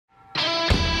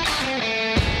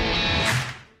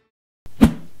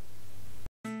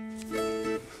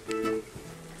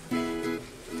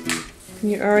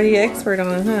You're already expert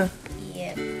on it, huh?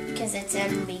 Yeah, because it's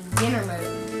in beginner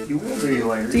mode. You will be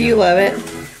later. Do you love it?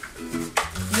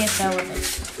 Yes, I love it.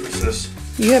 What's this?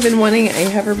 You have been wanting a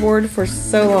hoverboard for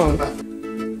so long.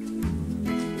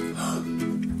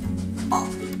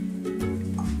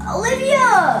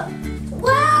 Olivia!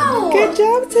 Wow! Good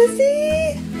job,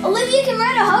 Sissy! Olivia can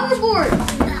ride a hoverboard!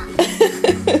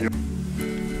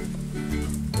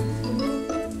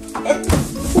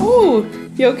 Ooh,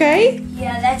 you okay?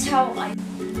 Yeah, that's how I...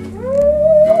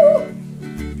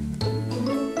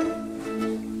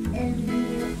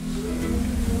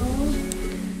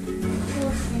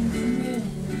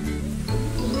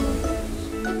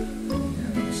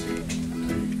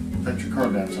 Put your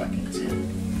card down so I can't see it.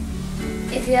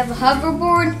 If you have a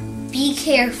hoverboard, be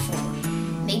careful.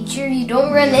 Make sure you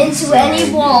don't run into any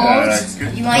walls.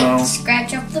 You might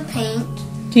scratch up the paint.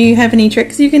 Do you have any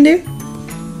tricks you can do?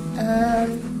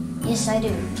 Yes I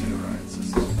do.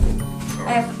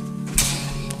 I have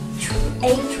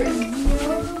a trick.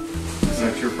 Is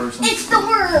that your person? It's the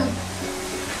worm!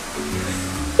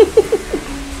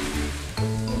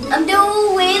 I'm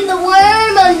doing the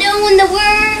worm! I'm doing the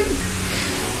worm!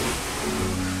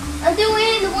 I'm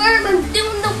doing the worm! I'm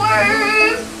doing the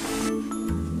worm!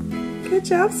 Good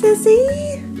job, Sissy.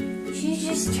 She's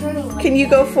just turning like Can you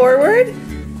go forward?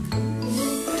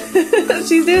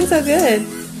 She's doing so good.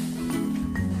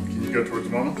 Can you go towards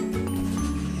Mama?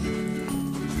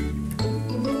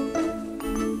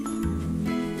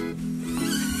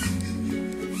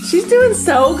 She's doing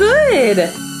so good.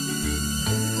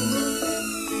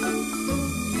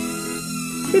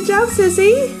 Good job,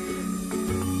 Sissy.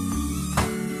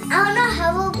 I want a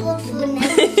hoverboard for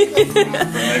next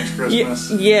Next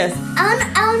Christmas. Yes. I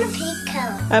want a pink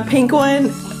color. A pink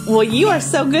one. Well, you are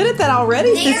so good at that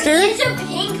already, sister. There is a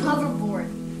pink hoverboard.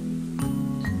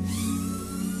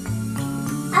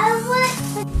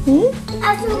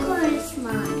 I feel good as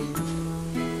mine.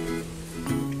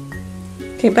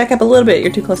 Okay, back up a little bit.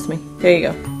 You're too close to me. There you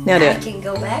go. Now do I it. can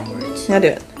go backwards. Now do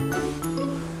it.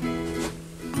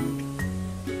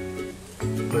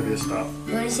 Olivia, stop.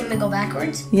 You want to see me go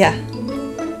backwards? Yeah.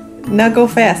 Now go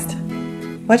fast.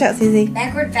 Watch out, Susie.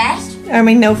 Backward fast? I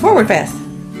mean, no, forward fast.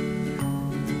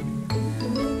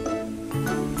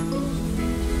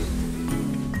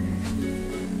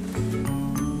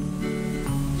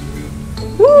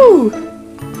 Woo!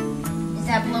 Is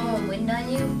that blowing wind on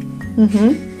you?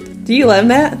 Mm-hmm. Do you love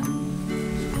that?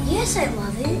 Yes, I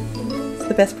love it. It's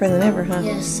the best present ever, huh?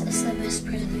 Yes, it's the best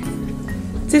present ever.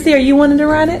 Sissy, are you wanting to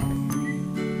ride it?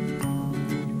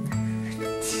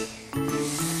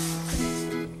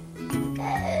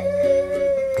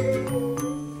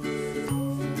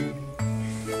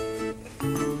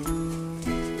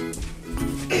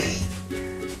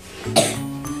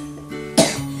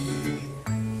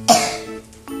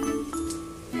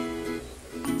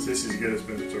 Sissy's good at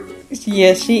spinning circles.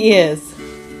 Yes, she is.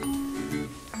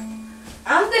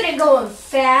 I'm gonna go in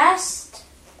fast.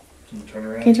 Can you turn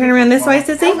around? Can you turn around this way, I'm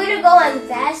Sissy? gonna go in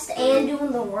fast and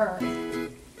doing the worm.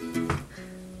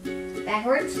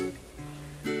 Backwards.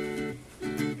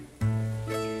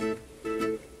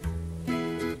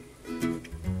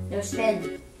 No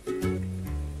spin.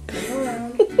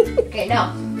 Okay,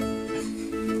 no.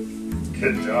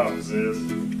 Good job, sis.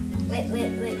 Wait.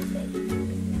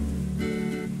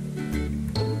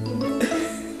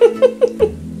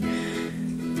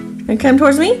 And come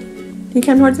towards me? Can you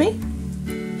come towards me?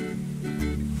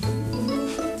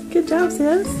 Good job,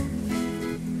 sis.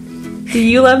 Do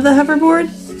you love the hoverboard?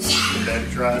 Did Daddy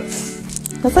try it?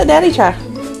 Let's let Daddy try.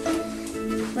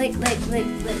 Wait.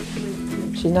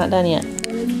 She's not done yet.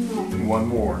 One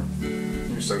more.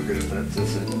 You're so good at that,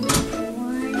 Sissy.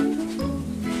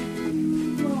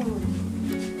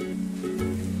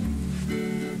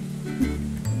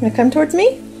 Wanna come towards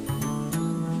me?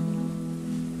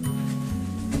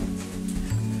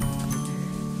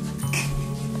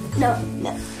 No. I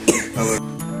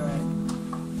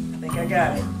think I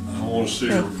got it. I want to see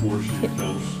her before she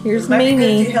comes. Here's Might be good if you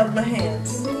Mimi. held my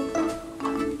hands.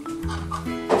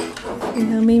 Here's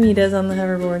how Mimi does on the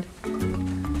hoverboard.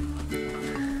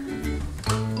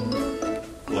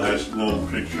 Last known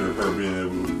picture of her being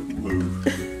able to move.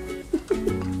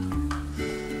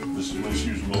 This is when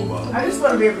she was mobile. I just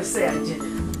want to be able to say I did it.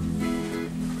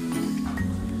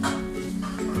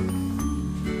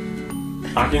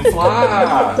 I can fly.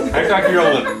 Act like you're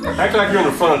on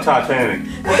the front of Titanic.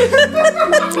 Can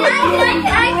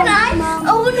I?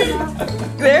 Oh,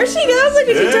 There she goes. Look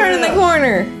at you turning the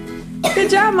corner. Good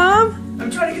job, Mom.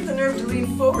 I'm trying to get the nerve to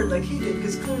lean forward like he did,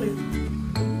 because clearly.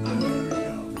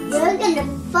 you're gonna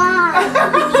fall.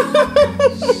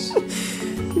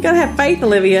 You gotta have faith,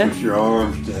 Olivia. Put your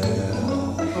arms down.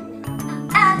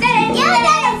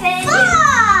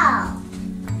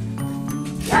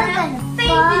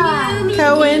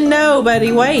 Cohen, no,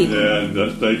 buddy, wait.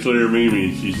 Yeah, stay clear,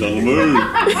 Mimi. She's on the move.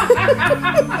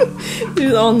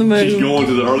 She's on the move. She's going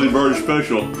to the early bird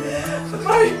special.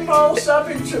 My mall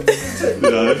shopping trip.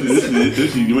 Yeah,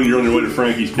 this is when you're on your way to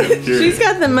Frankie's cafeteria. She's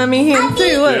got the mummy hand too.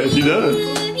 Yeah, Look. she does.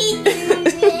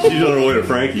 She's on her way to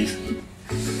Frankie's.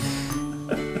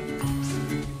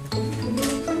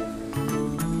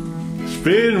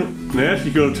 Spin. Now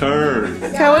she's gonna turn.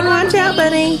 Cohen, watch out,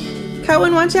 buddy.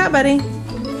 Cohen, watch out, buddy.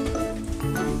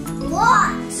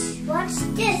 Watch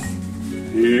this.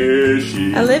 Here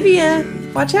she is. Olivia,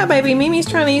 watch out, baby. Mimi's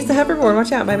trying to use the hoverboard.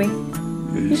 Watch out, baby.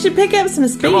 You should pick up some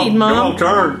speed, Come on, Mom. Come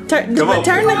on, turn. Come on.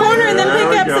 Turn the corner and then There pick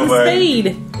we up go, some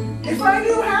baby. speed. If I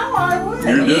knew how, I would.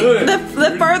 You're good.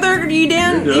 The further you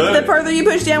down, You're good. the further you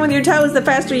push down with your toes, the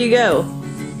faster you go.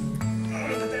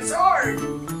 But that's hard.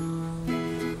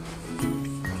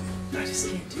 I just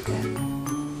can't do that.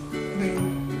 I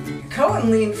mean, Cohen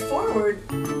leaned forward.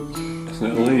 It's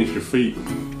not lean, it's your feet.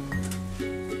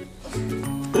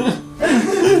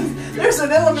 There's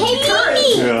an element Hey, to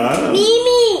courage. Yeah, I know.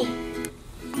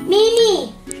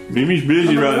 Mimi. Mimi's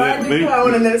busy right now. Mimi.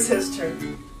 Cohen, and then it's his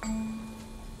turn.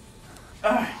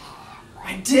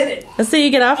 I did it. Let's see you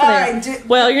get off of I there. did-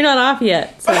 Well, you're not off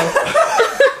yet. So.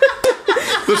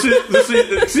 Let's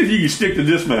see if you can stick the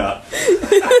dismount.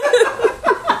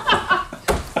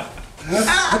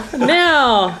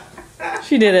 Now,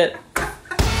 she did it.